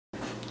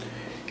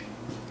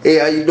Hey,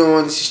 how you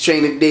doing? This is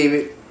Trainer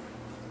David,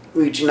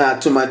 reaching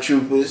out to my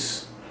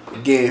troopers.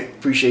 Again,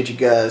 appreciate you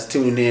guys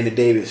tuning in to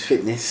David's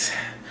Fitness.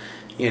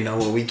 You know,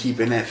 where we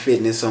keeping that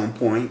fitness on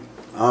point.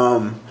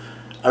 I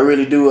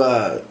really do,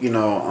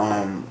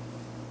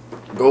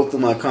 go through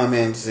my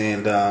comments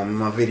and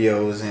my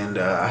videos, and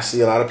I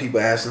see a lot of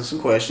people asking some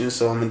questions,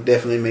 so I'm gonna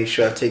definitely make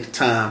sure I take the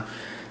time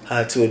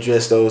to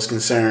address those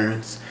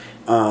concerns.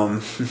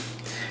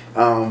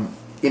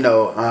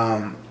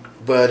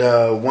 But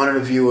one of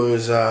the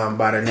viewers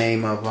by the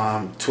name of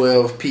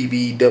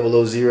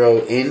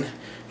 12PB000N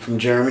from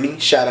Germany,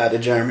 shout out to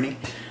Germany.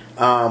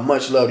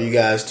 Much love to you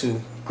guys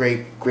too.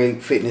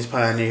 Great fitness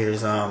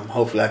pioneers.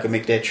 Hopefully I can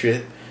make that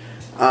trip.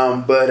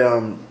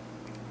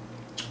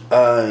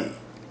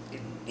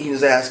 He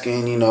was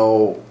asking, you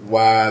know,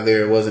 why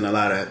there wasn't a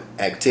lot of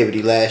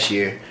activity last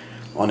year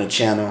on the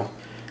channel,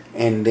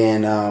 and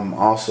then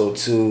also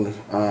too,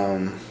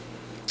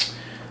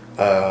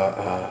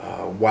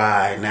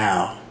 why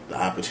now?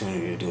 The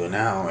opportunity to do it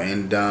now.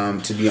 And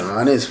to be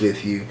honest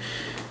with you,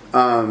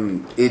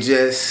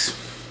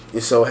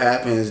 it so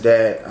happens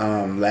that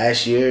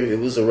last year it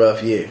was a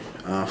rough year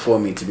for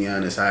me, to be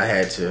honest. I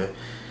had to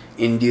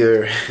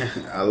endure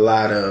a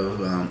lot of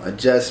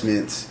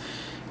adjustments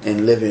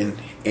in living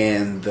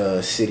in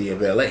the city of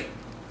LA.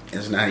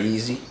 It's not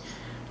easy.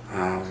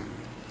 At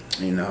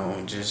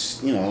one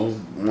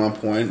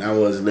point I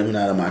was living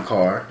out of my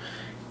car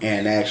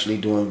and actually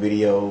doing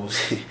videos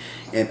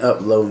and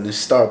uploading to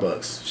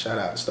Starbucks. Shout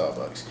out to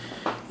Starbucks.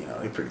 You know,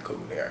 they're pretty cool.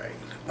 They're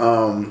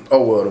alright. The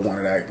one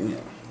that I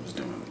was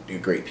doing, they're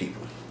great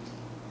people.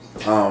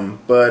 It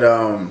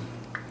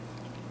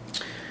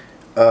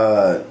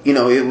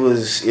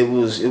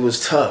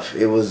was tough.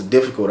 It was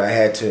difficult. I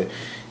had to,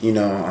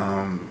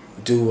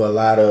 do a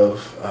lot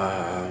of.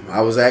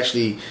 I was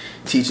actually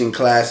teaching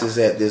classes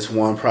at this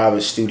one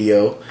private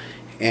studio.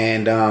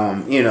 And,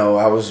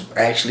 I was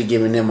actually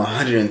giving them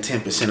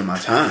 110% of my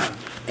time.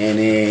 And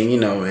then,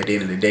 at the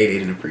end of the day, they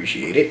didn't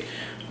appreciate it.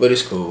 But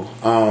it's cool.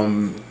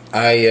 I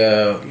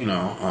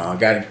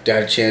got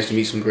a chance to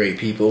meet some great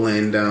people.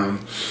 And, the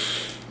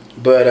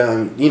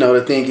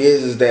thing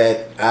is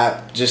that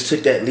I just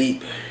took that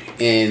leap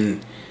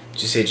and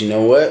just said, you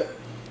know what?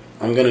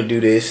 I'm going to do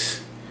this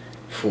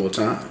full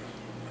time.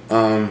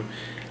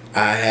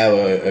 I have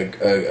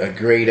a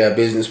great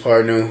business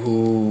partner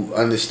who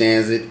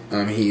understands it.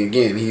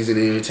 He's in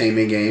the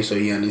entertainment game, so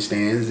he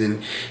understands,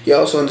 and he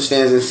also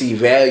understands and see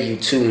value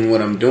too in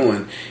what I'm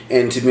doing.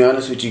 And to be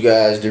honest with you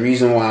guys, the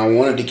reason why I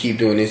wanted to keep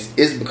doing this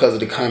is because of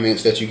the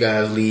comments that you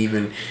guys leave,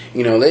 and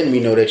letting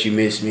me know that you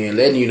miss me, and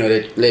letting me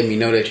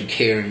know that you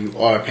care and you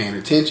are paying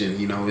attention.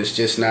 It's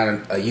just not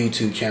a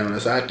YouTube channel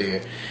that's out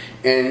there.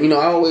 And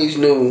I always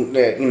knew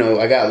that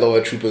I got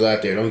loyal troopers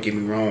out there. Don't get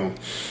me wrong.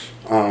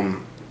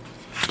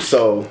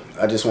 So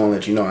I just want to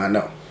let you know I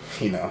know,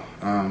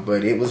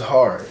 but it was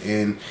hard,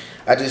 and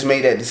I just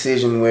made that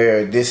decision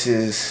where this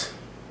is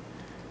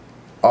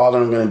all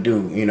I'm gonna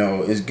do.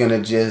 Is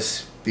gonna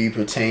just be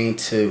pertained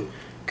to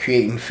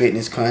creating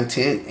fitness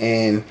content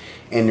and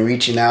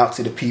reaching out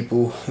to the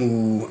people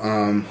who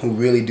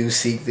really do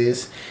seek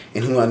this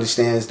and who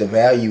understands the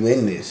value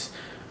in this.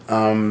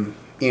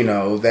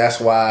 That's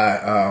why,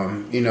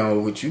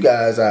 with you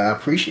guys, I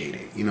appreciate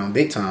it,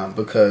 big time,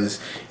 because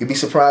you'd be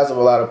surprised of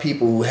a lot of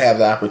people who have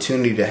the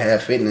opportunity to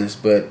have fitness,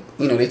 but,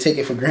 they take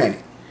it for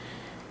granted.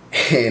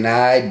 And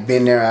I've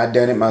been there, I've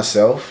done it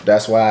myself.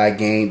 That's why I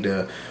gained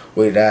the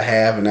weight that I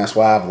have, and that's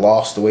why I've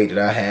lost the weight that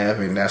I have,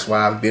 and that's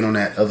why I've been on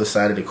that other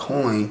side of the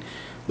coin,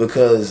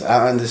 because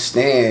I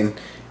understand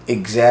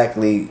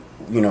exactly,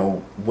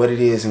 what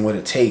it is and what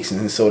it takes.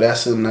 And so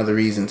that's another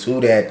reason, too,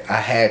 that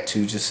I had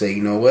to just say,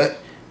 you know what?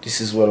 This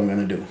is what I'm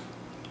gonna do,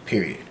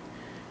 period.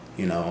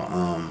 You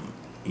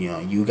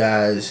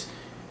guys,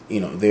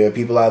 there are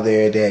people out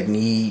there that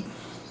need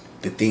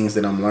the things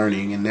that I'm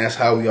learning, and that's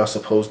how we are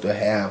supposed to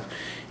have,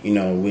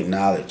 with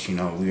knowledge.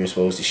 We are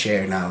supposed to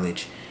share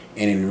knowledge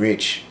and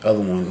enrich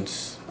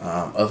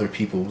other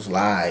people's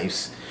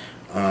lives,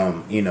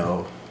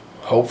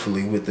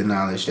 hopefully with the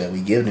knowledge that we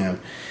give them.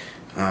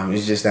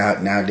 It's just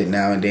that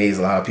nowadays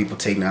a lot of people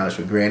take knowledge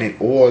for granted,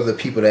 or the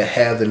people that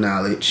have the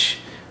knowledge,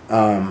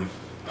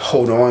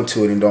 hold on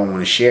to it and don't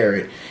want to share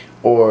it,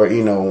 or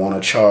want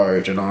to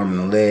charge an arm and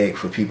a leg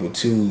for people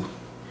to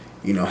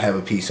have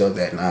a piece of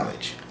that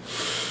knowledge.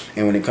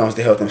 And when it comes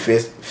to health and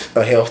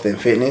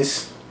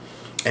fitness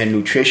and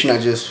nutrition, I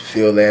just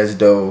feel as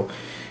though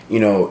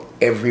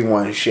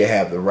everyone should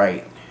have the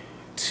right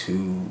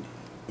to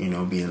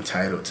be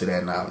entitled to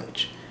that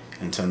knowledge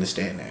and to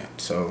understand that.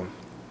 So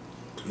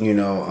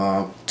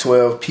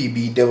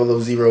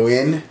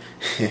 12PB000N,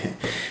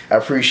 I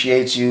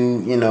appreciate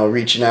you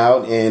reaching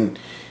out and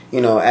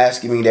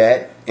asking me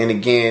that. And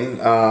again,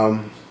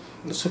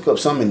 let's hook up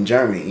some in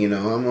Germany.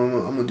 I'm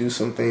gonna do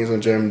some things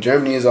on Germany.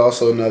 Germany is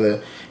also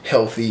another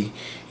healthy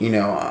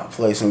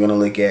place I'm gonna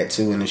look at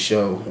too in the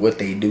show what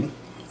they do.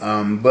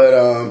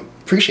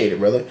 Appreciate it,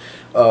 brother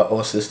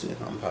or sister.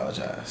 I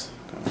apologize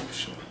for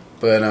sure.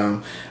 But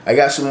I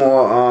got some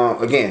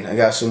more. Again, I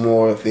got some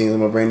more things I'm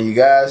gonna bring to you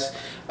guys.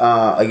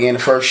 Again, the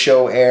first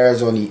show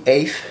airs on the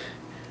 8th.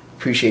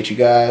 Appreciate you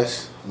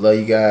guys. Love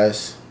you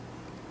guys.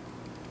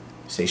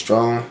 Stay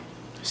strong.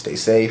 Stay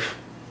safe.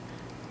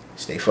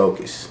 Stay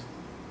focused.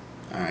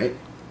 Alright?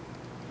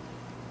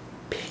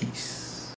 Peace.